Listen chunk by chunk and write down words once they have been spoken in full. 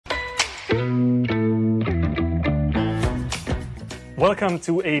Welcome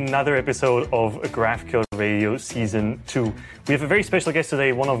to another episode of GraphQL Radio Season 2. We have a very special guest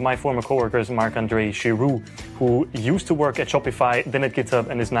today, one of my former coworkers, Marc-Andre Giroux, who used to work at Shopify, then at GitHub,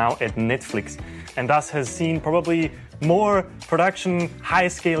 and is now at Netflix, and thus has seen probably more production,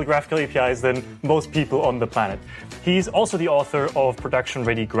 high-scale GraphQL APIs than most people on the planet. He's also the author of Production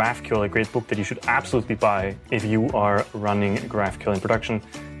Ready GraphQL, a great book that you should absolutely buy if you are running GraphQL in production.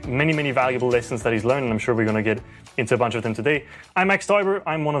 Many valuable lessons that he's learned, and I'm sure we're going to get into a bunch of them today. I'm Max Stoiber.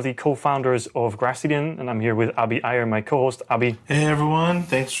 I'm one of the co-founders of GraphCDN, and I'm here with Abi Iyer, my co-host. Abi. Hey everyone,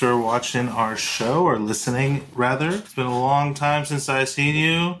 thanks for watching our show, or listening rather. It's been a long time since I've seen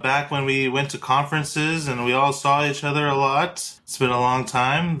you. Back when we went to conferences and we all saw each other a lot. It's been a long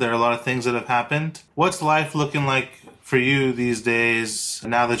time. There are a lot of things that have happened. What's life looking like for you these days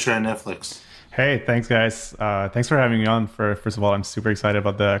now that you're at Netflix? Hey, thanks guys. Thanks for having me on. First of all, I'm super excited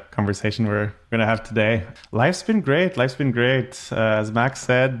about the conversation we're going to have today. Life's been great. As Max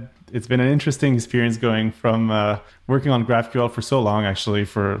said, it's been an interesting experience going from working on GraphQL for so long, actually,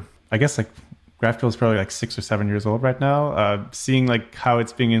 I guess GraphQL is probably 6 or 7 years old right now. Seeing how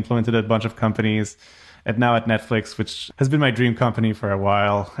it's being implemented at a bunch of companies, and now at Netflix, which has been my dream company for a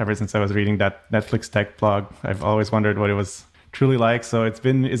while, ever since I was reading that Netflix tech blog. I've always wondered what it was truly like. So it's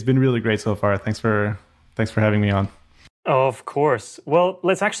been really great so far. Thanks for having me on. Of course. Well,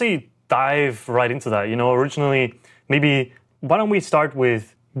 let's actually dive right into that. Originally, maybe why don't we start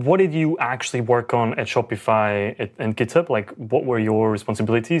with what did you actually work on at Shopify and GitHub? What were your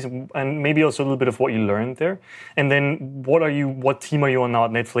responsibilities? And maybe also a little bit of what you learned there. And then what team are you on now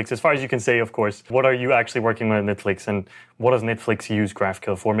at Netflix? As far as you can say, of course, what are you actually working on at Netflix? And what does Netflix use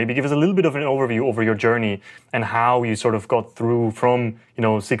GraphQL for? Maybe give us a little bit of an overview over your journey and how you sort of got through from,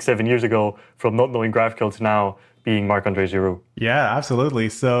 6-7 years ago, from not knowing GraphQL to now being Marc-Andre Giroux. Yeah, absolutely.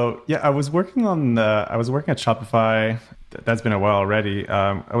 So I was working at Shopify. That's been a while already.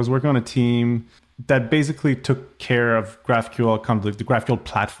 I was working on a team that basically took care of GraphQL, kind of the GraphQL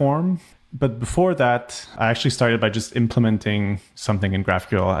platform. But before that, I actually started by just implementing something in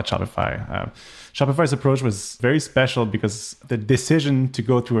GraphQL at Shopify. Shopify's approach was very special because the decision to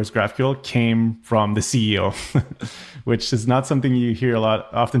go towards GraphQL came from the CEO, which is not something you hear a lot.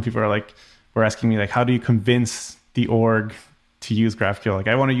 Often people were asking me, how do you convince the org to use GraphQL?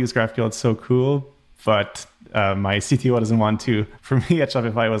 I want to use GraphQL, it's so cool, but my CTO doesn't want to. For me at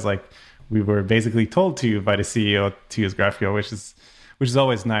Shopify, it was we were basically told to by the CEO to use GraphQL, which is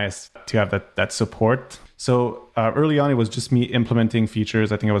always nice to have that support. So early on, it was just me implementing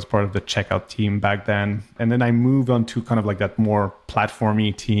features. I think I was part of the checkout team back then. And then I moved on to kind of that more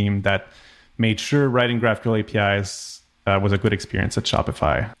platformy team that made sure writing GraphQL APIs was a good experience at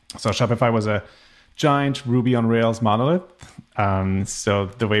Shopify. So Shopify was a giant Ruby on Rails monolith. So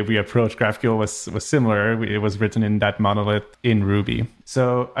the way we approached GraphQL was similar. It was written in that monolith in Ruby.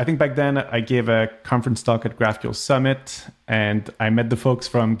 So I think back then I gave a conference talk at GraphQL Summit, and I met the folks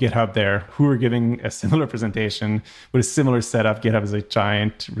from GitHub there who were giving a similar presentation with a similar setup. GitHub is a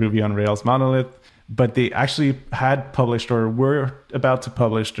giant Ruby on Rails monolith, but they actually had published or were about to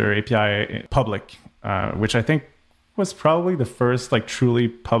publish their API public, which I think was probably the first truly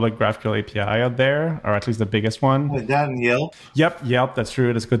public GraphQL API out there, or at least the biggest one. Like that in Yelp? Yep, that's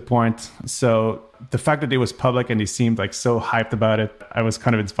true. That's a good point. So the fact that it was public and they seemed so hyped about it, I was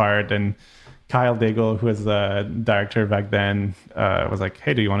kind of inspired. And Kyle Daigle, who was the director back then, was like,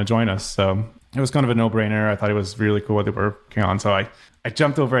 hey, do you want to join us? So it was kind of a no-brainer. I thought it was really cool what they were working on. So I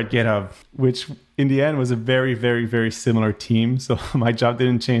jumped over at GitHub, which in the end was a very, very, very similar team. So my job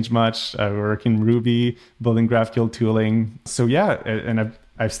didn't change much. I work in Ruby, building GraphQL tooling. So yeah, and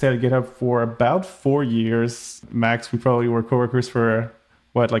I've stayed at GitHub for about 4 years. Max, we probably were coworkers for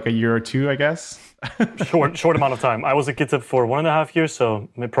a year or two, I guess? Short amount of time. I was at GitHub for 1.5 years, so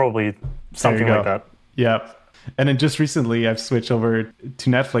probably something like that. Yeah. And then just recently, I've switched over to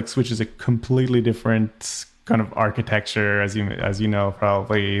Netflix, which is a completely different kind of architecture, as you know,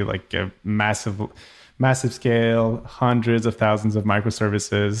 probably a massive scale, hundreds of thousands of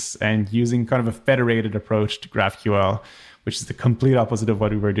microservices, and using kind of a federated approach to GraphQL, which is the complete opposite of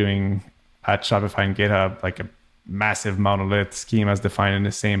what we were doing at Shopify and GitHub, a massive monolith scheme as defined in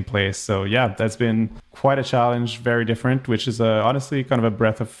the same place. So yeah, that's been quite a challenge, very different, which is honestly kind of a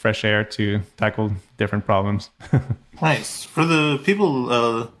breath of fresh air to tackle different problems. Nice. For the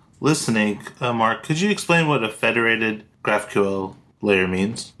people listening, Mark, could you explain what a federated GraphQL layer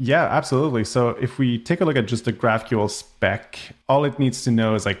means? Yeah, absolutely. So if we take a look at just the GraphQL spec, all it needs to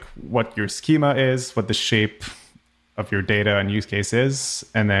know is what your schema is, what the shape of your data and use case is,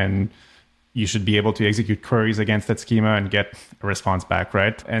 and then you should be able to execute queries against that schema and get a response back,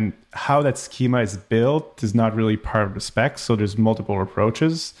 right? And how that schema is built is not really part of the spec, so there's multiple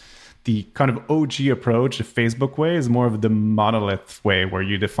approaches. The kind of OG approach, the Facebook way, is more of the monolith way, where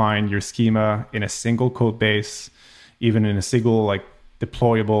you define your schema in a single code base, even in a single like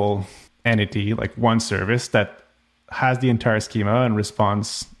deployable entity, like one service that has the entire schema and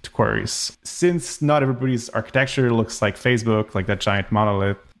responds to queries. Since not everybody's architecture looks like Facebook, like that giant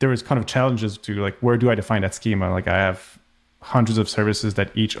monolith, there is kind of challenges to like, where do I define that schema? Like I have hundreds of services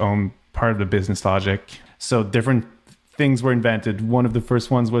that each own part of the business logic. So different things were invented. One of the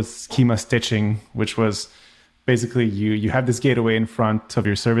first ones was schema stitching, which was basically you have this gateway in front of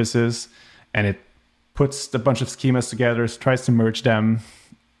your services and it puts a bunch of schemas together, tries to merge them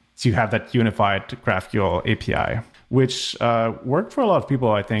to have that unified GraphQL API, which worked for a lot of people,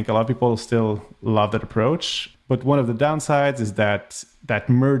 I think. A lot of people still love that approach. But one of the downsides is that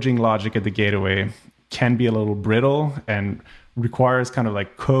merging logic at the gateway can be a little brittle and requires kind of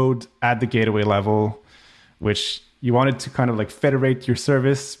like code at the gateway level, which you wanted to kind of like federate your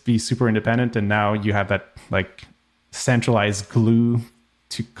service, be super independent. And now you have that like centralized glue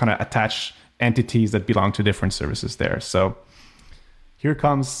to kind of attach entities that belong to different services there. So here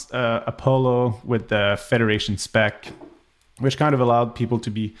comes Apollo with the federation spec, which kind of allowed people to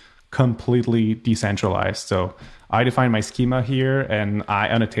be completely decentralized. So I define my schema here and I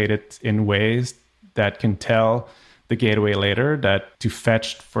annotate it in ways that can tell the gateway later that to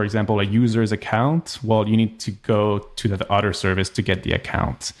fetch, for example, a user's account, well, you need to go to the other service to get the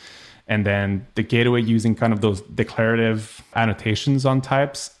account. And then the gateway, using kind of those declarative annotations on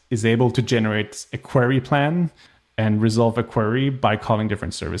types, is able to generate a query plan and resolve a query by calling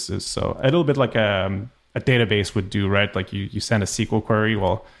different services. So a little bit like a database would do, right? Like you send a SQL query,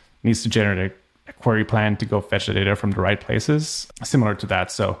 well, it needs to generate a query plan to go fetch the data from the right places, similar to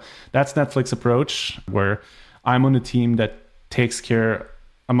that. So that's Netflix's approach, where I'm on a team that takes care,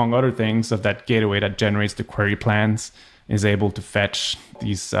 among other things, of that gateway that generates the query plans, is able to fetch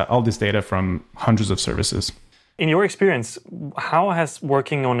these all this data from hundreds of services. In your experience, how has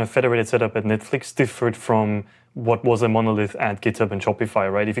working on a federated setup at Netflix differed from what was a monolith at GitHub and Shopify,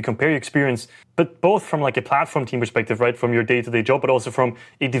 right? If you compare your experience, but both from like a platform team perspective, right, from your day-to-day job, but also from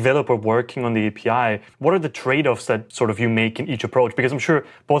a developer working on the API, what are the trade-offs that sort of you make in each approach? Because I'm sure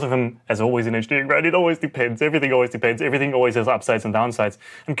both of them, as always in engineering, right, it always depends. Everything always depends. Everything always has upsides and downsides.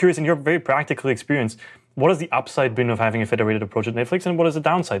 I'm curious, in your very practical experience, what has the upside been of having a federated approach at Netflix, and what has the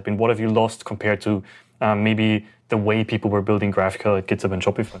downside been? What have you lost compared to maybe the way people were building GraphQL at GitHub and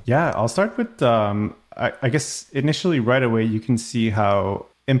Shopify? Yeah, I'll start with, I guess initially right away, you can see how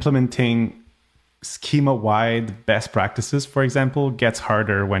implementing schema-wide best practices, for example, gets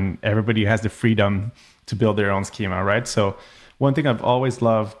harder when everybody has the freedom to build their own schema, right? So one thing I've always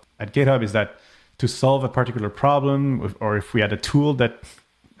loved at GitHub is that to solve a particular problem, or if we had a tool that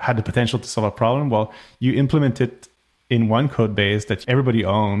had the potential to solve a problem, well, you implement it in one code base that everybody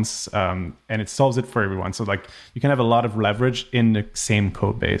owns, and it solves it for everyone. So like you can have a lot of leverage in the same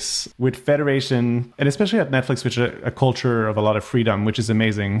code base. With federation, and especially at Netflix, which is a culture of a lot of freedom, which is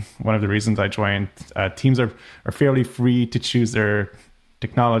amazing. One of the reasons I joined, teams are fairly free to choose their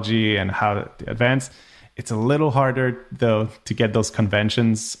technology and how to advance. It's a little harder, though, to get those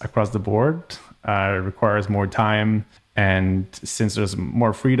conventions across the board. It requires more time. And since there's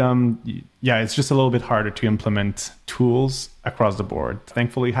more freedom, yeah, it's just a little bit harder to implement tools across the board.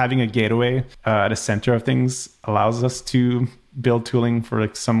 Thankfully, having a gateway at the center of things allows us to build tooling for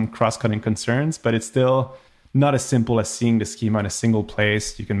like some cross-cutting concerns, but it's still not as simple as seeing the schema in a single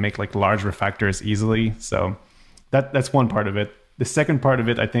place. You can make like large refactors easily. So that's one part of it. The second part of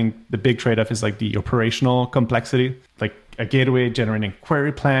it, I think the big trade-off is like the operational complexity. Like a gateway generating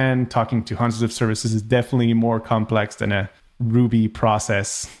query plan, talking to hundreds of services is definitely more complex than a Ruby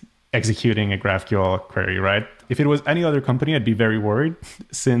process executing a GraphQL query, right? If it was any other company, I'd be very worried,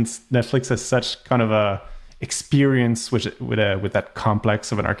 since Netflix has such kind of a experience with that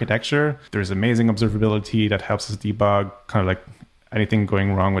complex of an architecture. There's amazing observability that helps us debug kind of like anything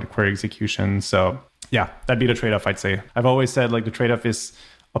going wrong with query execution. So yeah, that'd be the trade-off, I'd say. I've always said like the trade-off is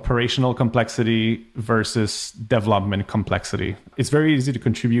operational complexity versus development complexity. It's very easy to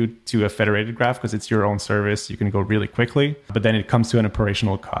contribute to a federated graph because it's your own service. You can go really quickly, but then it comes to an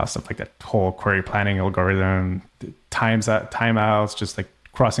operational cost of like that whole query planning algorithm, timeouts, just like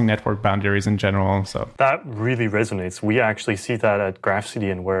crossing network boundaries in general. So that really resonates. We actually see that at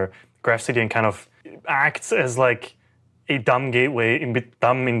GraphCDN, where GraphCDN kind of acts as like a dumb gateway,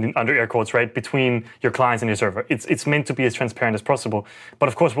 under air quotes, right, between your clients and your server. It's meant to be as transparent as possible. But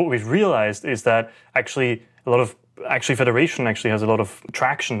of course, what we've realized is that actually a lot of actually federation actually has a lot of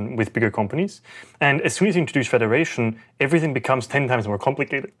traction with bigger companies. And as soon as you introduce federation, everything becomes 10 times more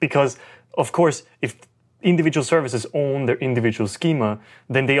complicated because, of course, if individual services own their individual schema,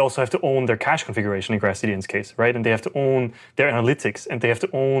 then they also have to own their cache configuration in GraphCDN's case, right? And they have to own their analytics, and they have to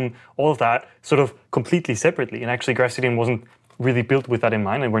own all of that sort of completely separately. And actually, GraphCDN wasn't really built with that in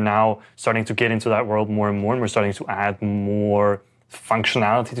mind, and we're now starting to get into that world more and more, and we're starting to add more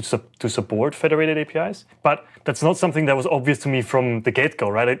functionality to support federated APIs. But that's not something that was obvious to me from the get-go,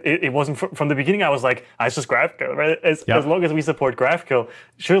 right? It wasn't from the beginning. I was like, it's just GraphQL, right? As long as we support GraphQL,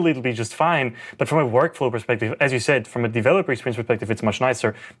 surely it'll be just fine. But from a workflow perspective, as you said, from a developer experience perspective, it's much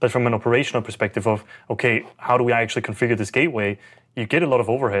nicer. But from an operational perspective of, okay, how do we actually configure this gateway? You get a lot of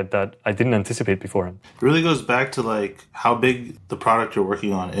overhead that I didn't anticipate beforehand. It really goes back to like how big the product you're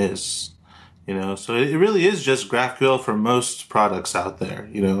working on is. So it really is just GraphQL for most products out there,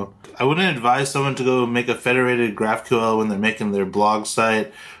 I wouldn't advise someone to go make a federated GraphQL when they're making their blog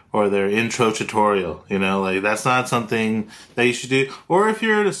site or their intro tutorial, like that's not something that you should do. Or if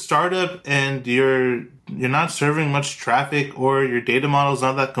you're a startup and you're not serving much traffic, or your data model is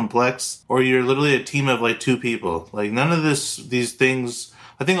not that complex, or you're literally a team of like 2 people, like none of these things,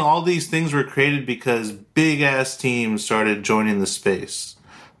 I think all these things were created because big ass teams started joining the space.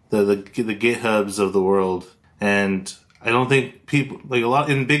 The GitHubs of the world. And I don't think people, like a lot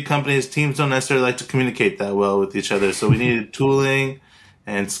in big companies, teams don't necessarily like to communicate that well with each other. So we needed tooling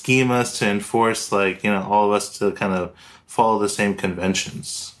and schemas to enforce all of us to kind of follow the same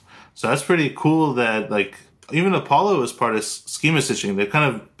conventions. So that's pretty cool that even Apollo is part of schema stitching. They've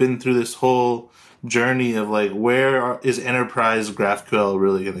kind of been through this whole journey of where is enterprise GraphQL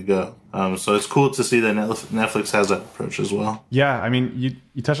really going to go? So it's cool to see that Netflix has that approach as well. Yeah, I mean,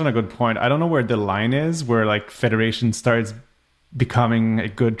 you touched on a good point. I don't know where the line is where federation starts becoming a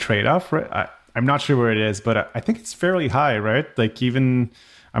good trade-off, right? I'm not sure where it is, but I think it's fairly high, right? I'm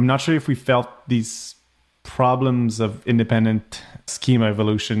not sure if we felt these problems of independent schema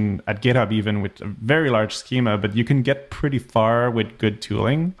evolution at GitHub, even with a very large schema, but you can get pretty far with good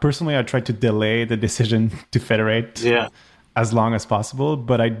tooling. Personally, I tried to delay the decision to federate as long as possible,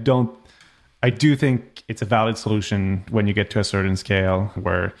 but I do think it's a valid solution when you get to a certain scale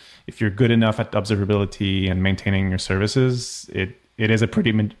where if you're good enough at observability and maintaining your services, it is a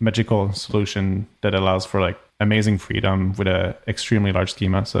pretty magical solution that allows for amazing freedom with a extremely large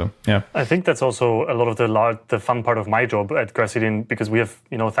schema. So yeah, I think that's also a lot of the fun part of my job at GraphCDN, because we have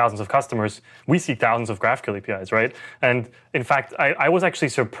thousands of customers. We see thousands of GraphQL APIs, right? And in fact, I was actually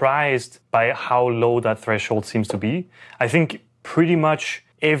surprised by how low that threshold seems to be. I think pretty much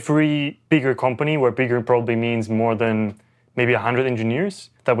every bigger company, where bigger probably means more than maybe 100 engineers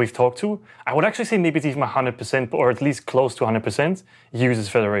that we've talked to, I would actually say maybe it's even 100%, or at least close to 100%, uses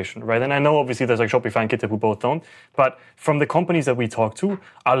federation, right? And I know obviously there's Shopify and GitHub who both don't, but from the companies that we talk to,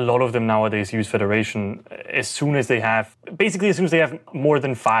 a lot of them nowadays use federation as soon as they have more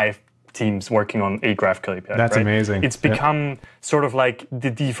than 5 teams working on a GraphQL API. That's right? amazing. It's become sort of like the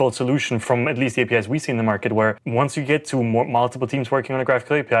default solution from at least the APIs we see in the market, where once you get to multiple teams working on a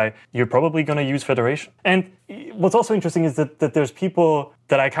GraphQL API, you're probably going to use federation. And what's also interesting is that there's people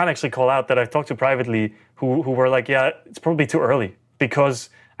that I can't actually call out that I've talked to privately who were like, yeah, it's probably too early, because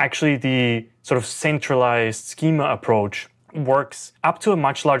actually the sort of centralized schema approach works up to a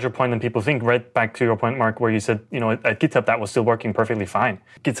much larger point than people think. Right back to your point, Mark, where you said, at GitHub that was still working perfectly fine.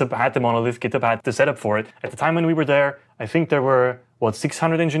 GitHub had the monolith, GitHub had the setup for it. At the time when we were there, I think there were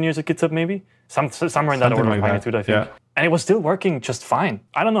 600 engineers at GitHub, maybe somewhere in that order of magnitude, I think. Yeah. And it was still working just fine.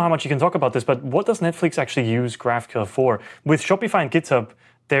 I don't know how much you can talk about this, but what does Netflix actually use GraphQL for? With Shopify and GitHub,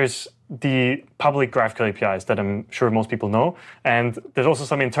 there's the public GraphQL APIs that I'm sure most people know, and there's also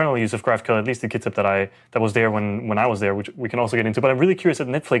some internal use of GraphQL, at least in GitHub, that was there when I was there, which we can also get into. But I'm really curious at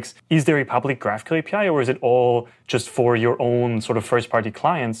Netflix, is there a public GraphQL API, or is it all just for your own sort of first-party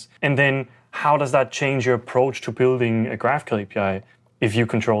clients? And then how does that change your approach to building a GraphQL API if you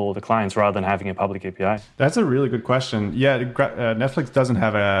control all the clients rather than having a public API? That's a really good question. Yeah, Netflix doesn't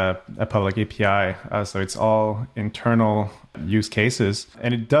have a public API, so it's all internal use cases,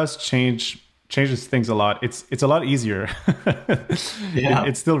 and it does changes things a lot. It's a lot easier. Yeah.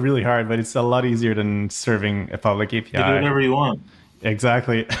 It's still really hard, but it's a lot easier than serving a public API. You do whatever you want.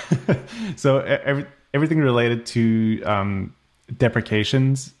 Exactly. So everything related to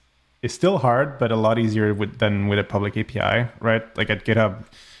deprecations is still hard, but a lot easier than with a public API, right? Like at GitHub,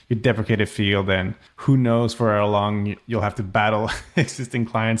 you deprecate a field, and who knows for how long you'll have to battle existing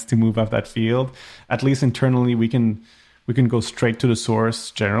clients to move off that field. At least internally, we can go straight to the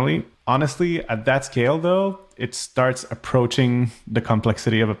source generally. Honestly, at that scale, though, it starts approaching the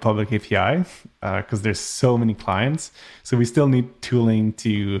complexity of a public API because there's so many clients. So we still need tooling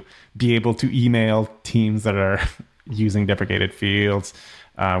to be able to email teams that are using deprecated fields.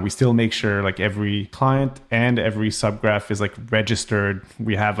 We still make sure like every client and every subgraph is like registered.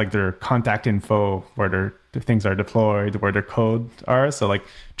 We have like their contact info where their things are deployed, where their code are. So like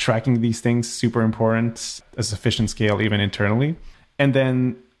tracking these things, super important, a sufficient scale even internally. And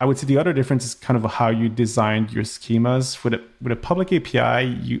then I would say the other difference is kind of how you designed your schemas. With a public API,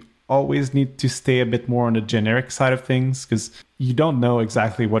 you always need to stay a bit more on the generic side of things because you don't know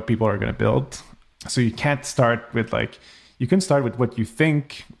exactly what people are going to build. So you can't start with like, you can start with what you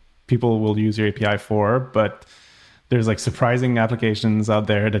think people will use your API for, but there's like surprising applications out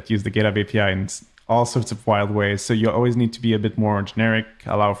there that use the GitHub API in all sorts of wild ways. So you always need to be a bit more generic,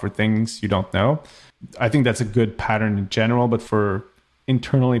 allow for things you don't know. I think that's a good pattern in general, but for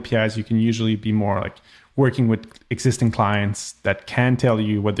internal APIs, you can usually be more like working with existing clients that can tell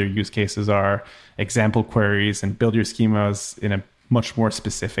you what their use cases are, example queries, and build your schemas in a much more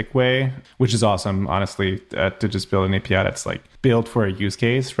specific way, which is awesome, honestly, to just build an API that's like built for a use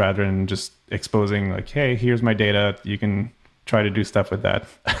case rather than just exposing like, hey, here's my data. You can try to do stuff with that.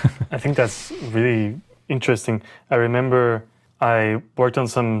 I think that's really interesting. I remember I worked on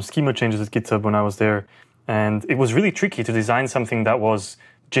some schema changes at GitHub when I was there, and it was really tricky to design something that was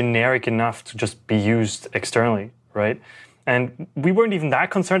generic enough to just be used externally, right? And we weren't even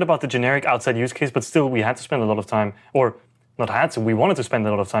that concerned about the generic outside use case, but still we had to spend a lot of time, or not had to, we wanted to spend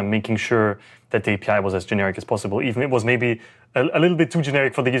a lot of time making sure that the API was as generic as possible, even if it was maybe a little bit too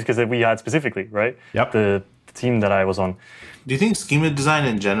generic for the use case that we had specifically, right? Yep. The team that I was on. Do you think schema design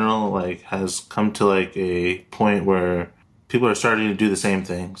in general like has come to like a point where people are starting to do the same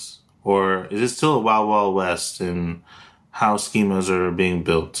things? Or is it still a wild, wild west in how schemas are being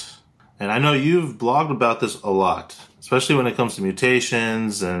built? And I know you've blogged about this a lot, especially when it comes to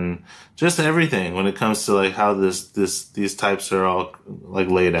mutations and just everything when it comes to like how these types are all like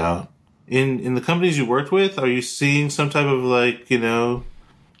laid out. In the companies you worked with, are you seeing some type of like,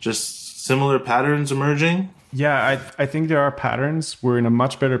 just similar patterns emerging? Yeah, I think there are patterns. We're in a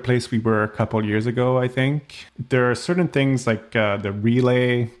much better place we were a couple of years ago, I think. There are certain things like the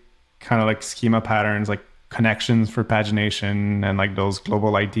relay kind of like schema patterns, like connections for pagination and like those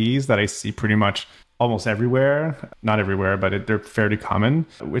global IDs that I see pretty much almost everywhere. Not everywhere, but they're fairly common,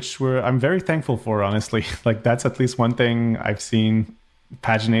 which I'm very thankful for, honestly. Like that's at least one thing I've seen.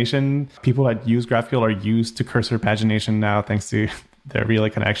 Pagination, people that use GraphQL are used to cursor pagination now thanks to their relay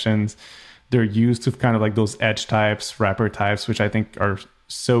connections. They're used to kind of like those edge types, wrapper types, which I think are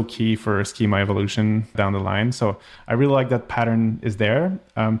so key for schema evolution down the line. So I really like that pattern is there.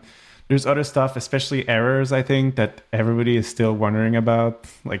 There's other stuff, especially errors, I think, that everybody is still wondering about.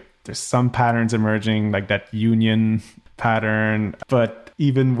 Like there's some patterns emerging, like that union pattern. But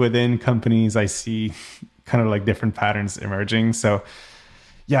even within companies, I see kind of like different patterns emerging. So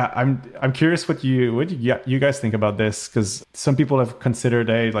yeah, I'm curious what you guys think about this, because some people have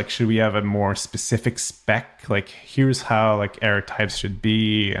considered, like, should we have a more specific spec? Like, here's how like error types should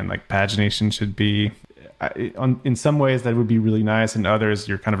be and like pagination should be. In some ways that would be really nice. In others,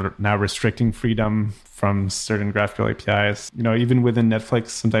 you're kind of now restricting freedom from certain GraphQL APIs. Even within Netflix,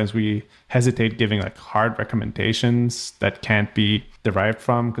 sometimes we hesitate giving like hard recommendations that can't be derived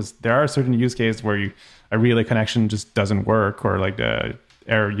from, because there are certain use cases where a relay connection just doesn't work, or like the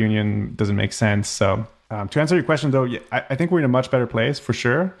error union doesn't make sense. So to answer your question, though, I think we're in a much better place for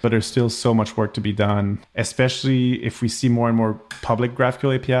sure, but there's still so much work to be done, especially if we see more and more public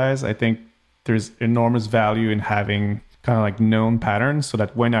GraphQL APIs. I think there's enormous value in having kind of like known patterns so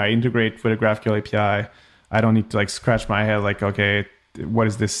that when I integrate with a GraphQL API, I don't need to like scratch my head like, okay, what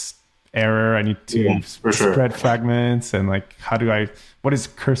is this error? I need to spread fragments and like, what is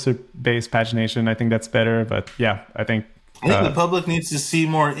cursor-based pagination? I think that's better, but yeah, I think the public needs to see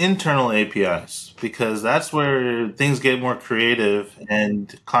more internal APIs, because that's where things get more creative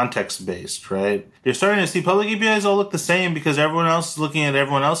and context-based, right? You're starting to see public APIs all look the same because everyone else is looking at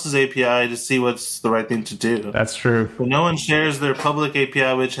everyone else's API to see what's the right thing to do. That's true. But no one shares their public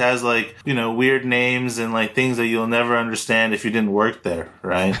API, which has like, weird names and like things that you'll never understand if you didn't work there,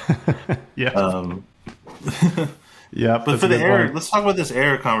 right? Yeah. Yeah. But for the error, let's talk about this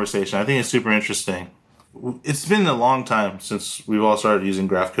error conversation. I think it's super interesting. It's been a long time since we've all started using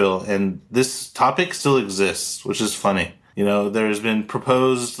GraphQL, and this topic still exists, which is funny. There's been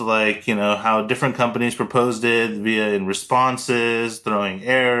proposed, like, how different companies proposed it in responses, throwing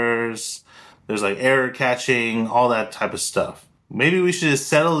errors. There's like error catching, all that type of stuff. Maybe we should just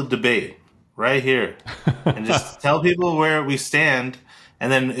settle the debate right here and just tell people where we stand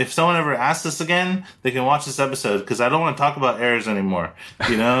And then if someone ever asks us again, they can watch this episode because I don't want to talk about errors anymore.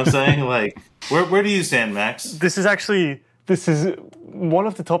 You know what I'm saying? Like, where do you stand, Max? This is one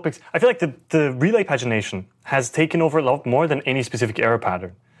of the topics. I feel like the relay pagination has taken over a lot more than any specific error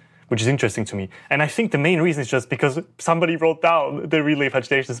pattern, which is interesting to me. And I think the main reason is just because somebody wrote down the relay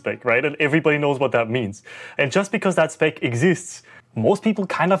pagination spec, right? And everybody knows what that means. And just because that spec exists, most people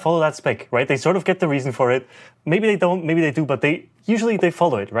kind of follow that spec, right? They sort of get the reason for it. Maybe they don't, maybe they do, but usually they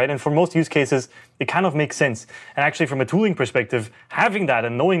follow it, right? And for most use cases, it kind of makes sense. And actually, from a tooling perspective, having that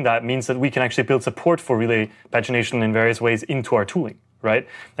and knowing that means that we can actually build support for relay pagination in various ways into our tooling, right?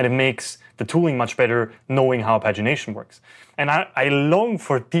 And it makes the tooling much better knowing how pagination works. And I long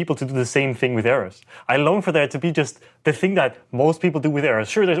for people to do the same thing with errors. I long for there to be just the thing that most people do with errors.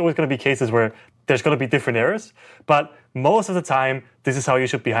 Sure, there's always going to be cases where there's going to be different errors, but most of the time, this is how you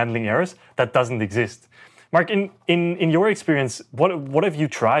should be handling errors. That doesn't exist. Mark, in your experience, what have you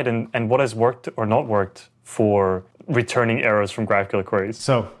tried and what has worked or not worked for returning errors from GraphQL queries?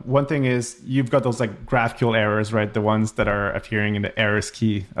 So one thing is you've got those like GraphQL errors, right? The ones that are appearing in the errors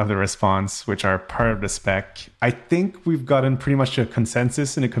key of the response, which are part of the spec. I think we've gotten pretty much a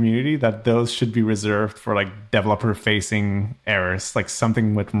consensus in the community that those should be reserved for like developer facing errors, like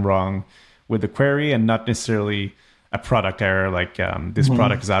something went wrong with the query and not necessarily a product error, like this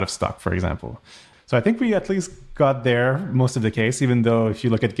product is out of stock, for example. So I think we at least got there most of the case, even though if you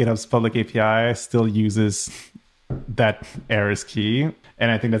look at GitHub's public API, still uses that errors key. And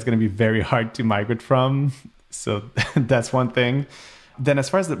I think that's going to be very hard to migrate from. So that's one thing. Then as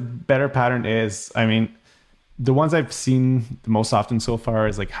far as the better pattern is, I mean, the ones I've seen the most often so far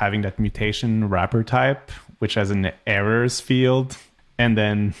is like having that mutation wrapper type, which has an errors field. And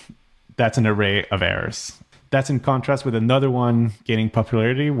then that's an array of errors. That's in contrast with another one gaining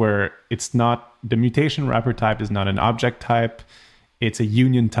popularity where it's not, the mutation wrapper type is not an object type. It's a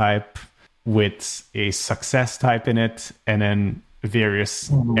union type with a success type in it and then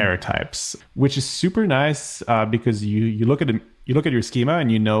various error types, which is super nice because you look at your schema and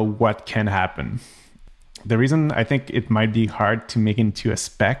you know what can happen. The reason I think it might be hard to make into a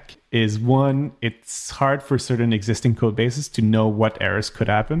spec is one, it's hard for certain existing code bases to know what errors could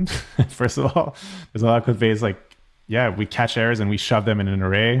happen. First of all, there's a lot of code bases like, yeah, we catch errors and we shove them in an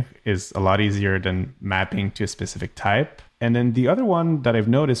array is a lot easier than mapping to a specific type. And then the other one that I've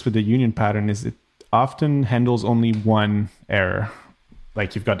noticed with the union pattern is it often handles only one error.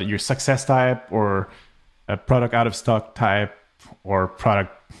 Like you've got your success type or a product out of stock type or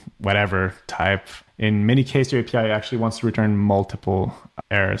product whatever type. In many cases, your API actually wants to return multiple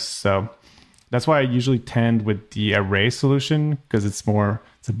errors. So that's why I usually tend with the array solution because it's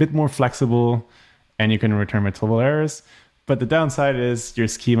a bit more flexible and you can return multiple errors. But the downside is your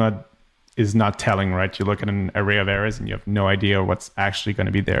schema is not telling, right? You look at an array of errors and you have no idea what's actually going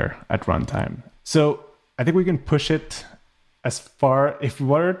to be there at runtime. So I think we can push it as far, if we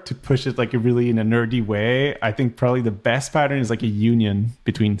were to push it like really in a nerdy way, I think probably the best pattern is like a union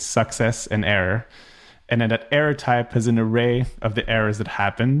between success and error. And then that error type has an array of the errors that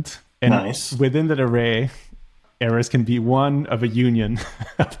happened. And nice. Within that array, errors can be one of a union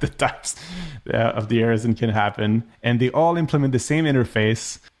of the types of the errors that can happen. And they all implement the same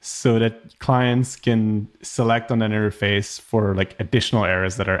interface so that clients can select on that interface for like additional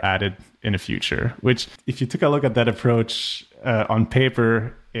errors that are added in the future, which if you took a look at that approach on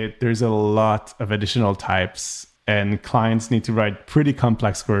paper, there's a lot of additional types and clients need to write pretty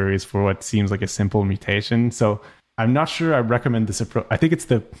complex queries for what seems like a simple mutation. So I'm not sure I recommend this approach. I think it's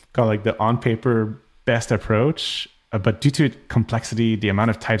the on paper best approach, but due to complexity, the amount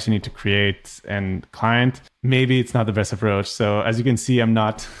of types you need to create and client, maybe it's not the best approach. So as you can see, I'm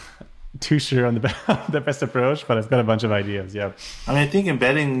not too sure on the best approach, but I've got a bunch of ideas. Yeah. I mean, I think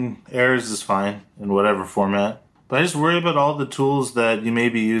embedding errors is fine in whatever format, but I just worry about all the tools that you may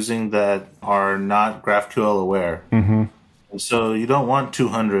be using that are not GraphQL aware. Mm-hmm. And so you don't want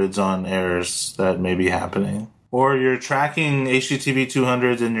 200s on errors that may be happening. Or you're tracking HTTP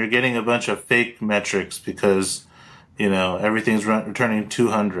 200s and you're getting a bunch of fake metrics because, everything's returning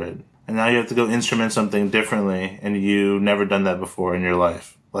 200. And now you have to go instrument something differently and you've never done that before in your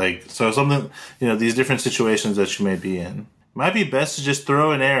life. So something, these different situations that you may be in. Might be best to just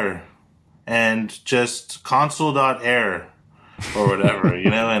throw an error and just console.error or whatever,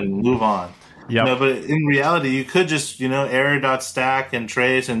 and move on. Yep. But in reality, you could just, error.stack and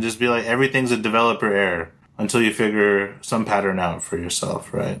trace and just be like, everything's a developer error. until you figure some pattern out for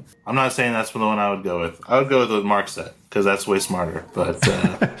yourself, right? I'm not saying that's the one I would go with. I would go with what Mark said, because that's way smarter. But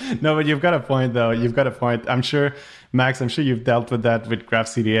no, but you've got a point, though. You've got a point. I'm sure, Max, you've dealt with that with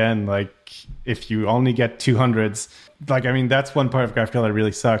GraphCDN. Like, if you only get 200s, like, I mean, that's one part of GraphQL that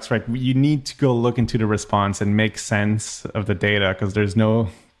really sucks, right? You need to go look into the response and make sense of the data, because there's no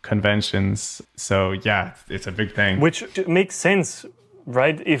conventions. So yeah, it's a big thing. Which makes sense,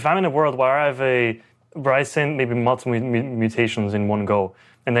 right? If I'm in a world where I send maybe multiple mutations in one go,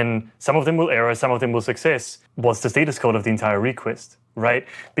 and then some of them will error, some of them will success, what's the status code of the entire request, right?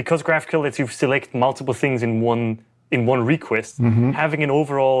 Because GraphQL lets you select multiple things in one request, having an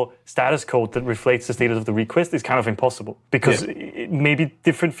overall status code that reflects the status of the request is kind of impossible, because maybe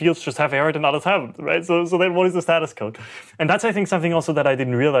different fields just have error and others haven't, right? So then what is the status code? And that's, I think, something also that I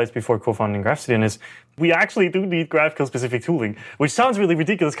didn't realize before co-founding GraphCDN is we actually do need GraphQL specific tooling, which sounds really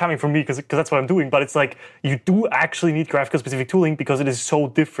ridiculous coming from me because that's what I'm doing, but it's like you do actually need GraphQL specific tooling because it is so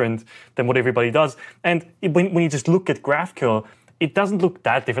different than what everybody does. And when you just look at GraphQL, it doesn't look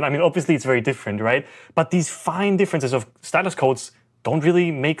that different. I mean, obviously it's very different, right? But these fine differences of status codes don't really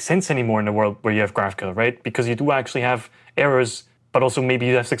make sense anymore in a world where you have GraphQL, right? Because you do actually have errors, but also maybe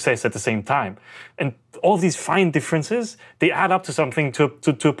you have success at the same time. And all these fine differences, they add up to something to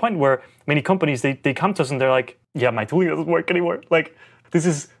a point where many companies, they come to us and they're like, yeah, my tooling doesn't work anymore. Like, this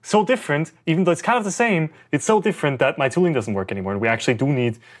is so different, even though it's kind of the same, it's so different that my tooling doesn't work anymore. And we actually do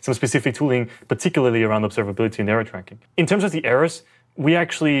need some specific tooling, particularly around observability and error tracking. In terms of the errors, we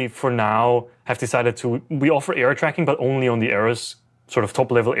actually, for now, have decided we offer error tracking, but only on the errors, sort of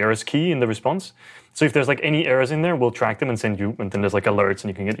top-level errors key in the response. So if there's like any errors in there, we'll track them and send you, and then there's like alerts and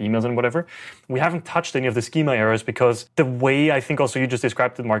you can get emails and whatever. We haven't touched any of the schema errors because the way I think also you just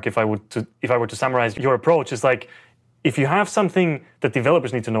described it, Mark, if I were to summarize your approach, is like, if you have something that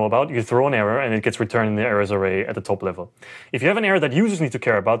developers need to know about, you throw an error and it gets returned in the errors array at the top level. If you have an error that users need to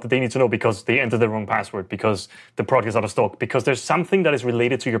care about, that they need to know because they entered the wrong password, because the product is out of stock, because there's something that is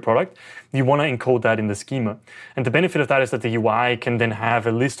related to your product, you want to encode that in the schema. And the benefit of that is that the UI can then have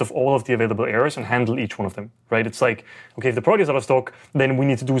a list of all of the available errors and handle each one of them, right? It's like, okay, if the product is out of stock, then we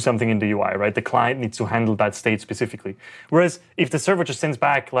need to do something in the UI, right? The client needs to handle that state specifically. Whereas if the server just sends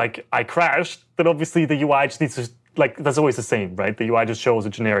back, like, I crashed, then obviously the UI just needs to, like, that's always the same, right? The UI just shows a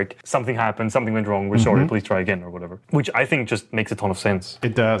generic, something happened, something went wrong, we're sorry, please try again, or whatever. Which I think just makes a ton of sense.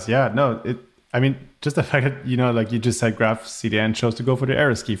 It does, yeah. No, I mean, just the fact that, like you just said, GraphCDN chose to go for the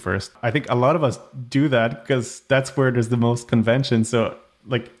errors key first. I think a lot of us do that because that's where there's the most convention. So,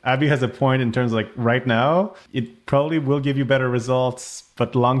 like, Abby has a point in terms of, like, right now, it probably will give you better results,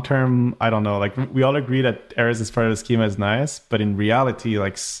 but long term, I don't know. Like, we all agree that errors as part of the schema is nice, but in reality,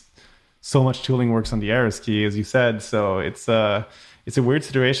 like, so much tooling works on the errors key, as you said. So it's a weird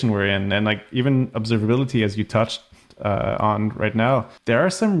situation we're in. And like even observability, as you touched on right now, there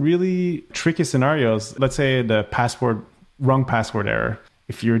are some really tricky scenarios. Let's say the wrong password error.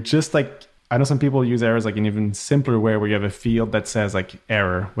 If you're just like, I know some people use errors like in even simpler way where you have a field that says like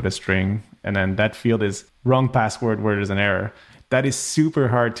error with a string, and then that field is wrong password where there's an error. That is super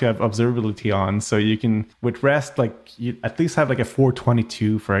hard to have observability on. So you can, with REST, like you at least have like a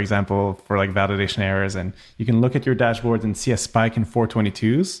 422, for example, for like validation errors. And you can look at your dashboard and see a spike in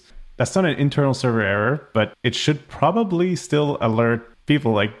 422s. That's not an internal server error, but it should probably still alert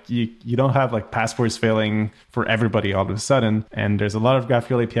people. Like you don't have like passwords failing for everybody all of a sudden. And there's a lot of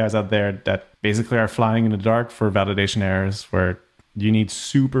GraphQL APIs out there that basically are flying in the dark for validation errors where you need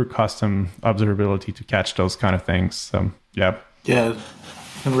super custom observability to catch those kind of things. So, yeah. Yeah, you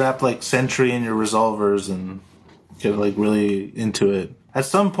can wrap like Sentry in your resolvers and get like really into it. At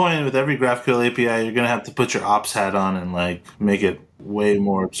some point with every GraphQL API, you're going to have to put your ops hat on and like make it way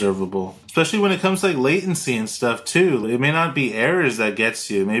more observable. Especially when it comes to like latency and stuff too. It may not be errors that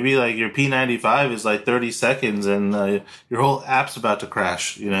gets you. Maybe like your P95 is like 30 seconds and your whole app's about to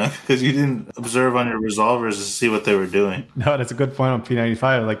crash, because you didn't observe on your resolvers to see what they were doing. No, that's a good point on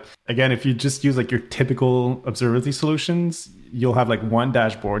P95. Like, again, if you just use like your typical observability solutions, you'll have like one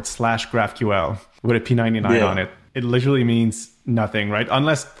dashboard /GraphQL with a P99 on it. It literally means nothing, right?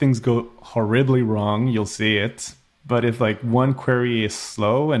 Unless things go horribly wrong, you'll see it. But if like one query is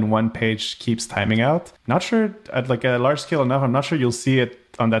slow and one page keeps timing out, not sure at like a large scale enough, I'm not sure you'll see it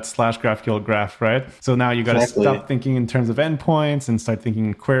on that /GraphQL graph, right? So now you got to stop thinking in terms of endpoints and start thinking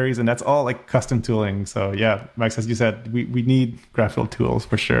in queries, and that's all like custom tooling. So yeah, Max, as you said, we need GraphQL tools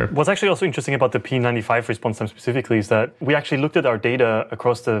for sure. What's actually also interesting about the P95 response time specifically is that we actually looked at our data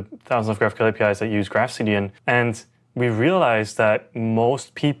across the thousands of GraphQL APIs that use GraphCDN, and we realized that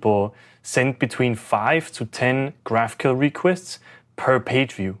most people send between 5 to 10 GraphQL requests per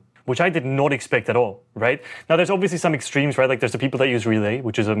page view, which I did not expect at all, right? Now, there's obviously some extremes, right? Like there's the people that use Relay,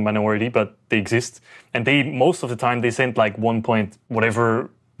 which is a minority, but they exist. And they, most of the time, they send like 1 point whatever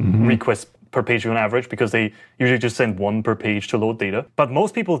requests per page on average, because they usually just send one per page to load data. But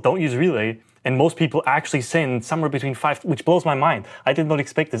most people don't use Relay, and most people actually send somewhere between 5, which blows my mind. I did not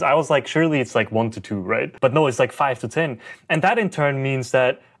expect this. I was like, surely it's like 1 to 2, right? But no, it's like 5 to 10. And that in turn means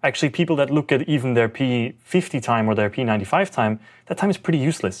that actually people that look at even their P50 time or their P95 time, that time is pretty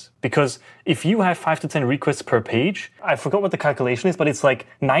useless. Because if you have 5 to 10 requests per page, I forgot what the calculation is, but it's like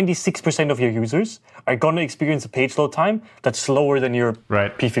 96% of your users are going to experience a page load time that's slower than your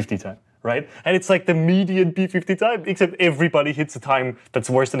P50 time. Right? And it's like the median P50 time, except everybody hits a time that's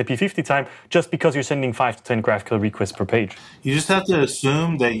worse than the P50 time just because you're sending 5 to 10 GraphQL requests per page. You just have to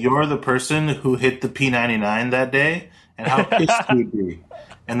assume that you're the person who hit the P99 that day and how pissed you'd be.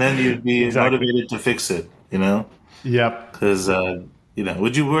 And then you'd be motivated to fix it, you know? Yep. Because, you know,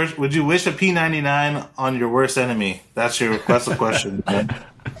 would you wish a P99 on your worst enemy? That's the question.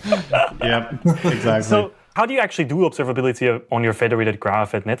 Yep, exactly. So, how do you actually do observability on your federated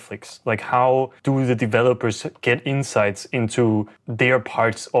graph at Netflix? Like, how do the developers get insights into their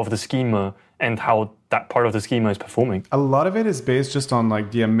parts of the schema and how that part of the schema is performing? A lot of it is based just on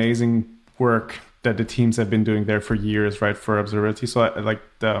like the amazing work that the teams have been doing there for years, right, for observability. So like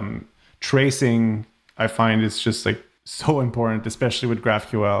tracing, I find is just like so important, especially with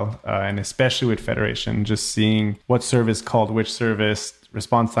GraphQL and especially with federation, just seeing what service called which service,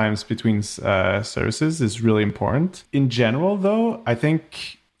 response times between services is really important. In general, though, I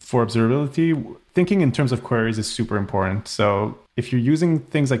think for observability, thinking in terms of queries is super important. So if you're using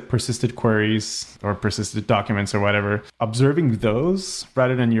things like persisted queries or persisted documents or whatever, observing those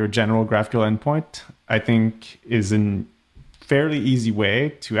rather than your general GraphQL endpoint, I think is a fairly easy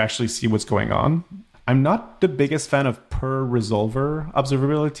way to actually see what's going on. I'm not the biggest fan of per resolver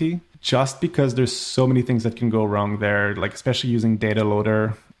observability, just because there's so many things that can go wrong there, like especially using data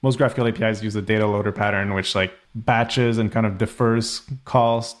loader. Most GraphQL APIs use a data loader pattern, which like batches and kind of defers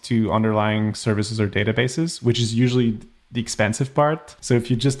calls to underlying services or databases, which is usually the expensive part. So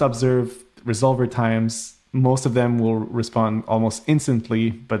if you just observe resolver times, most of them will respond almost instantly,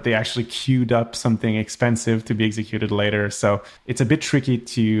 but they actually queued up something expensive to be executed later. So it's a bit tricky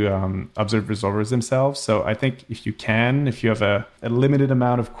to observe resolvers themselves. So I think if you have a limited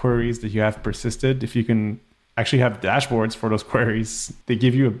amount of queries that you have persisted, if you can actually have dashboards for those queries, they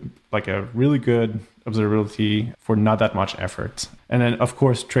give you a really good observability for not that much effort. And then of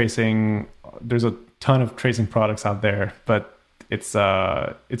course, tracing, there's a ton of tracing products out there, but it's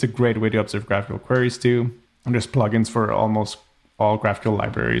a great way to observe GraphQL queries too. And there's plugins for almost all GraphQL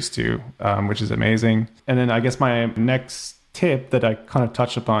libraries too, which is amazing. And then I guess my next tip that I kind of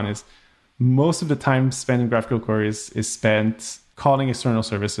touched upon is most of the time spent in GraphQL queries is spent calling external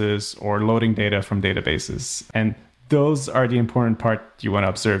services or loading data from databases. And those are the important part you want to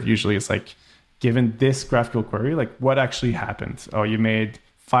observe. Usually it's like, given this GraphQL query, like what actually happened? Oh, you made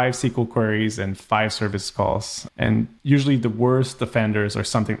 5 SQL queries and 5 service calls. And usually the worst offenders are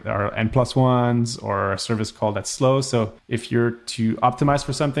something that are N+1s or a service call that's slow. So if you're to optimize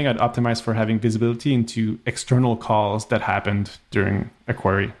for something, I'd optimize for having visibility into external calls that happened during a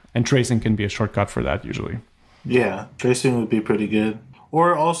query. And tracing can be a shortcut for that usually. Yeah, tracing would be pretty good.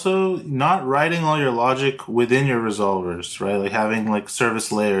 Or also not writing all your logic within your resolvers, right? Like having like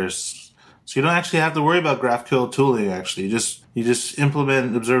service layers. So you don't actually have to worry about GraphQL tooling actually. You just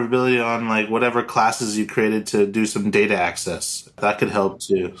implement observability on like whatever classes you created to do some data access. That could help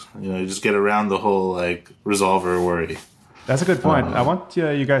too. You just get around the whole like resolver worry. That's a good point. I want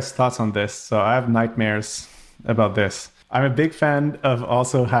you guys' thoughts on this. So I have nightmares about this. I'm a big fan of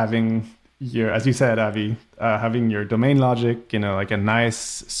also having as you said, Avi, having your domain logic, like a nice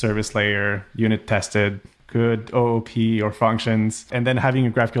service layer, unit tested, good OOP or functions, and then having a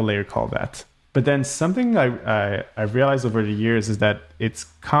GraphQL layer call that. But then something I realized over the years is that it's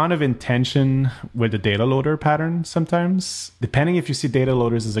kind of in tension with the data loader pattern sometimes. Depending if you see data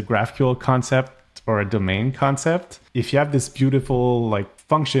loaders as a GraphQL concept or a domain concept, if you have this beautiful like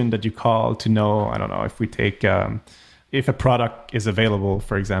function that you call to know, I don't know, if we take if a product is available,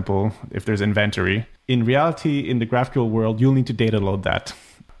 for example, if there's inventory, in reality, in the GraphQL world, you'll need to data load that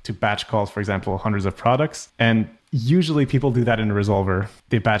to batch calls, for example, hundreds of products. And usually people do that in a resolver.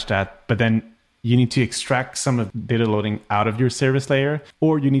 They batch that, but then you need to extract some of data loading out of your service layer,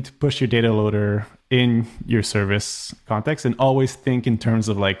 or you need to push your data loader in your service context and always think in terms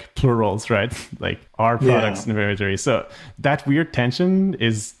of like plurals, right? Like our products in the inventory. So that weird tension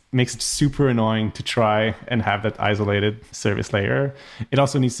is makes it super annoying to try and have that isolated service layer. It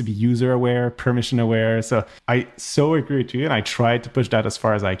also needs to be user aware, permission aware. So I so agree with you, and I try to push that as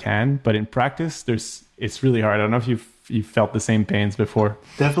far as I can. But in practice, it's really hard. I don't know if you've felt the same pains before.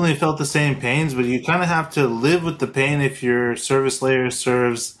 Definitely felt the same pains, but you kind of have to live with the pain if your service layer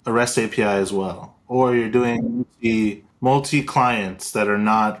serves a REST API as well, or you're doing multi-clients that are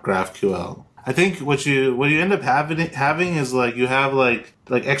not GraphQL. I think what you end up having is like you have like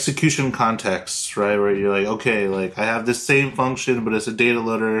execution contexts, right? Where you're like, okay, like I have this same function, but it's a data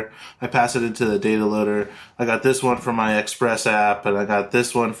loader. I pass it into the data loader. I got this one for my Express app, and I got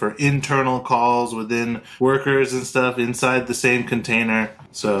this one for internal calls within workers and stuff inside the same container.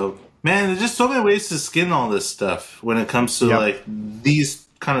 So, man, there's just so many ways to skin all this stuff when it comes to like these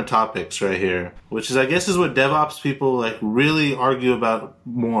kind of topics right here, which is, I guess, is what DevOps people like really argue about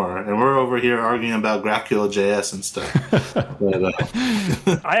more, and we're over here arguing about GraphQL JS and stuff.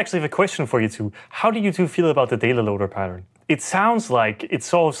 But, I actually have a question for you two. How do you two feel about the data loader pattern? It sounds like it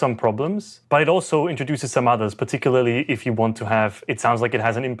solves some problems, but it also introduces some others, particularly if you want to have, it sounds like it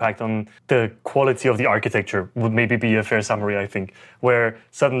has an impact on the quality of the architecture, would maybe be a fair summary, I think, where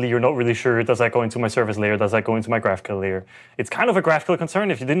suddenly you're not really sure, does that go into my service layer, does that go into my GraphQL layer? It's kind of a GraphQL concern.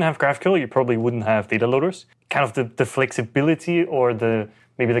 If you didn't have GraphQL, you probably wouldn't have data loaders. Kind of the flexibility or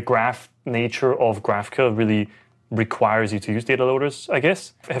maybe the graph nature of GraphQL really requires you to use data loaders, I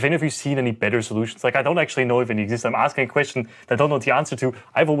guess. Have any of you seen any better solutions? Like, I don't actually know if any exist. I'm asking a question that I don't know the answer to.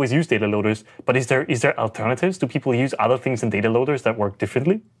 I've always used data loaders, but is there alternatives? Do people use other things than data loaders that work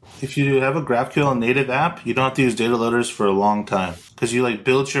differently? if you have a GraphQL native app, you don't have to use data loaders for a long time because you like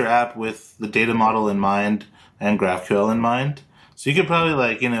built your app with the data model in mind and GraphQL in mind. So you could probably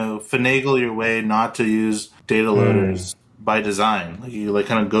finagle your way not to use data loaders by design. Like you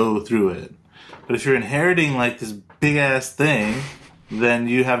kind of go through it. But if you're inheriting this big ass thing, then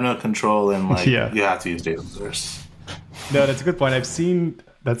you have no control and you have to use data loaders. No, that's a good point. I've seen,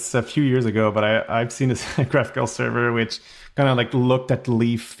 that's a few years ago, but I've seen this GraphQL server which kind of looked at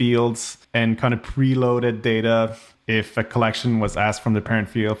leaf fields and kind of preloaded data if a collection was asked from the parent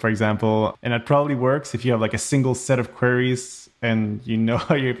field, for example. And that probably works if you have a single set of queries and you know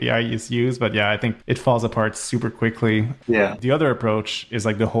how your API is used. But yeah, I think it falls apart super quickly. Yeah. The other approach is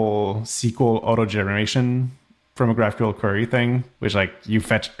the whole SQL auto-generation from a GraphQL query thing, which you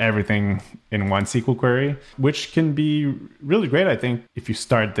fetch everything in one SQL query, which can be really great, I think, if you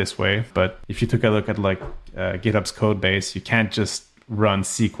start this way. But if you took a look at GitHub's code base, you can't just run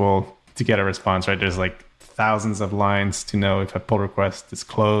SQL to get a response, right? There's thousands of lines to know if a pull request is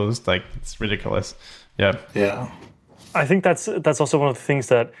closed. It's ridiculous. Yeah. Yeah. I think that's also one of the things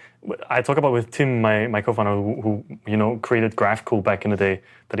that I talk about with Tim, my co-founder, who created GraphQL back in the day,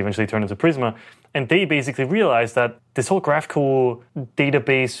 that eventually turned into Prisma. And they basically realized that this whole GraphQL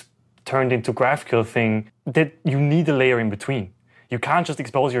database turned into GraphQL thing, that you need a layer in between. You can't just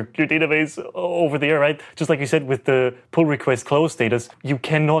expose your database over there, right? Just like you said with the pull request close status, you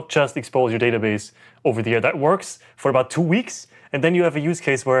cannot just expose your database over there. That works for about 2 weeks. And then you have a use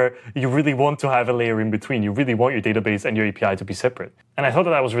case where you really want to have a layer in between. You really want your database and your API to be separate. And I thought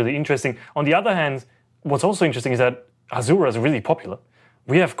that was really interesting. On the other hand, what's also interesting is that Hasura is really popular.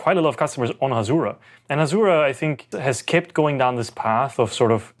 We have quite a lot of customers on Hasura. And Hasura, I think, has kept going down this path of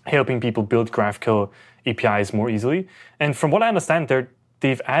sort of helping people build GraphQL APIs more easily. And from what I understand,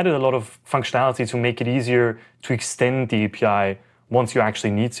 they've added a lot of functionality to make it easier to extend the API once you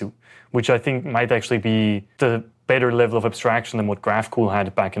actually need to, which I think might actually be the better level of abstraction than what GraphQL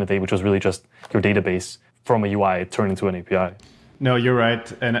had back in the day, which was really just your database from a UI turned into an API. No, you're right.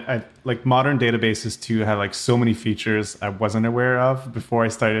 And modern databases too have so many features I wasn't aware of before I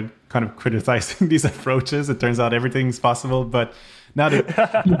started kind of criticizing these approaches. It turns out everything's possible. But now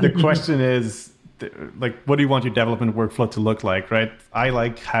the question is, what do you want your development workflow to look like, right? I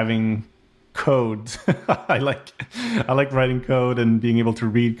like having code. I like writing code and being able to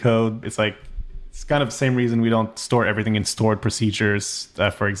read code. It's kind of the same reason we don't store everything in stored procedures,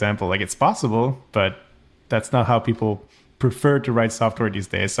 for example. It's possible, but that's not how people prefer to write software these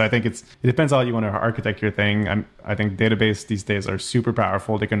days. So I think it depends how you want to architect your thing. I think database these days are super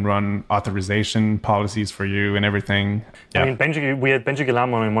powerful. They can run authorization policies for you and everything. Yeah. I mean, we had Benji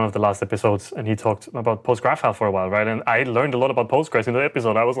Gilam on in one of the last episodes, and he talked about PostgreSQL for a while, right? And I learned a lot about Postgres in the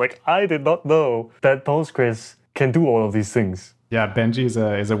episode. I was like, I did not know that Postgres can do all of these things. Yeah, Benji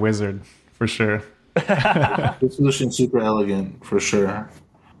is a wizard for sure. The solution's super elegant for sure.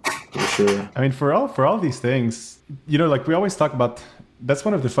 For sure. I mean, for all these things, we always talk about that's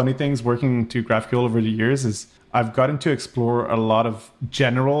one of the funny things working to GraphQL over the years is I've gotten to explore a lot of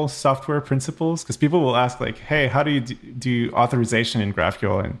general software principles because people will ask like, hey, how do you do authorization in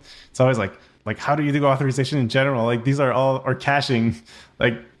GraphQL? And it's always like, how do you do authorization in general? Like these are all, or caching,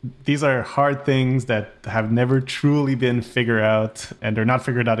 like these are hard things that have never truly been figured out, and they're not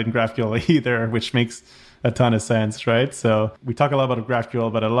figured out in GraphQL either, which makes a ton of sense, right? So we talk a lot about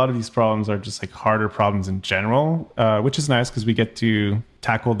GraphQL, but a lot of these problems are just like harder problems in general, which is nice because we get to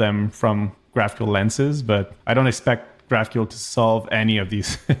tackle them from GraphQL lenses, but I don't expect GraphQL to solve any of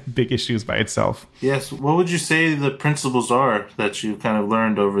these big issues by itself. Yes. What would you say the principles are that you kind of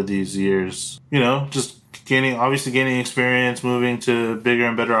learned over these years? You know, just gaining experience, moving to bigger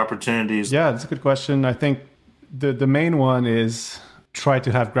and better opportunities. Yeah, that's a good question. I think the main one is try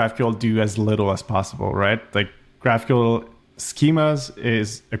to have GraphQL do as little as possible, right? Like GraphQL schemas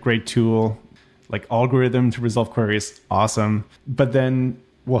is a great tool, like algorithm to resolve queries, awesome. But then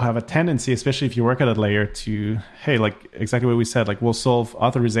we'll have a tendency, especially if you work at a layer, to, hey, like exactly what we said, like we'll solve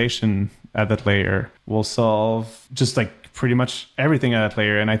authorization at that layer. We'll solve just like pretty much everything at that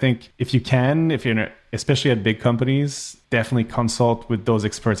layer. And I think if you can, if you're especially at big companies, definitely consult with those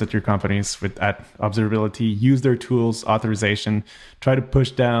experts at your companies at observability, use their tools, authorization, try to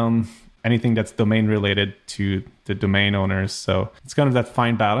push down anything that's domain related to the domain owners. So it's kind of that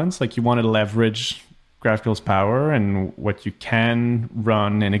fine balance. Like you want to leverage GraphQL's power and what you can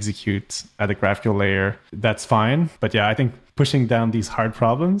run and execute at the GraphQL layer, that's fine. But yeah, I think pushing down these hard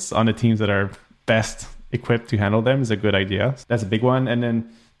problems on the teams that are best equipped to handle them is a good idea. That's a big one. And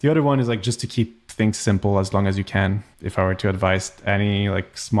then the other one is like just to keep things simple as long as you can. If I were to advise any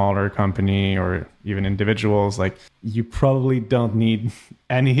like smaller company or even individuals, like you probably don't need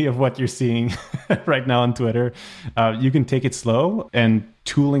any of what you're seeing right now on Twitter. You can take it slow, and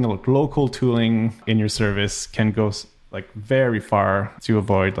tooling, like local tooling in your service can go like very far to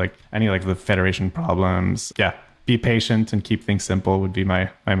avoid like any like the federation problems. Yeah, be patient and keep things simple would be my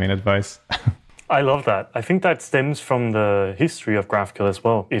main advice. I love that. I think that stems from the history of GraphQL as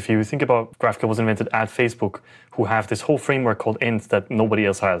well. If you think about GraphQL was invented at Facebook, who have this whole framework called Ent that nobody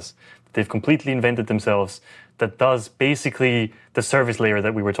else has. They've completely invented themselves that does basically the service layer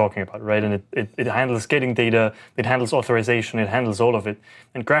that we were talking about, right? And it handles getting data, it handles authorization, it handles all of it.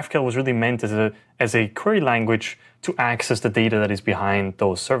 And GraphQL was really meant as a query language to access the data that is behind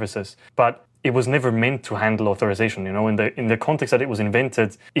those services. But it was never meant to handle authorization, you know, in the context that it was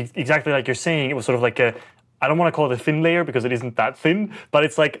invented. Exactly like you're saying, it was sort of like I don't want to call it a thin layer because it isn't that thin, but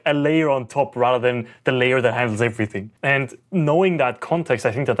it's like a layer on top rather than the layer that handles everything. And knowing that context,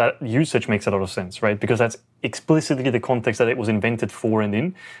 I think that usage makes a lot of sense, right? Because that's explicitly the context that it was invented for and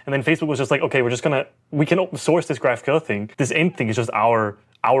in. And then Facebook was just like, okay, we can open source this GraphQL thing. This end thing is just our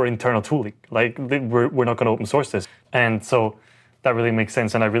internal tooling. Like we're not going to open source this. And so that really makes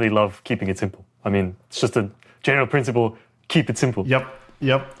sense, and I really love keeping it simple. I mean, it's just a general principle, keep it simple. Yep,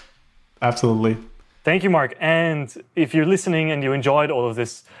 absolutely. Thank you, Marc. And if you're listening and you enjoyed all of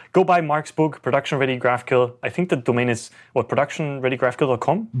this, go buy Marc's book, Production Ready GraphQL. I think the domain is,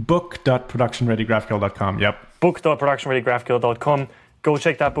 productionreadygraphql.com? Book.productionreadygraphql.com, yep. Book.productionreadygraphql.com. Go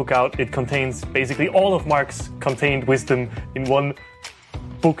check that book out. It contains basically all of Marc's contained wisdom in one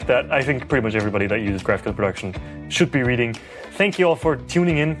book that I think pretty much everybody that uses GraphQL production should be reading. Thank you all for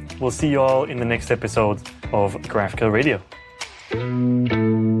tuning in. We'll see you all in the next episode of GraphQL Radio.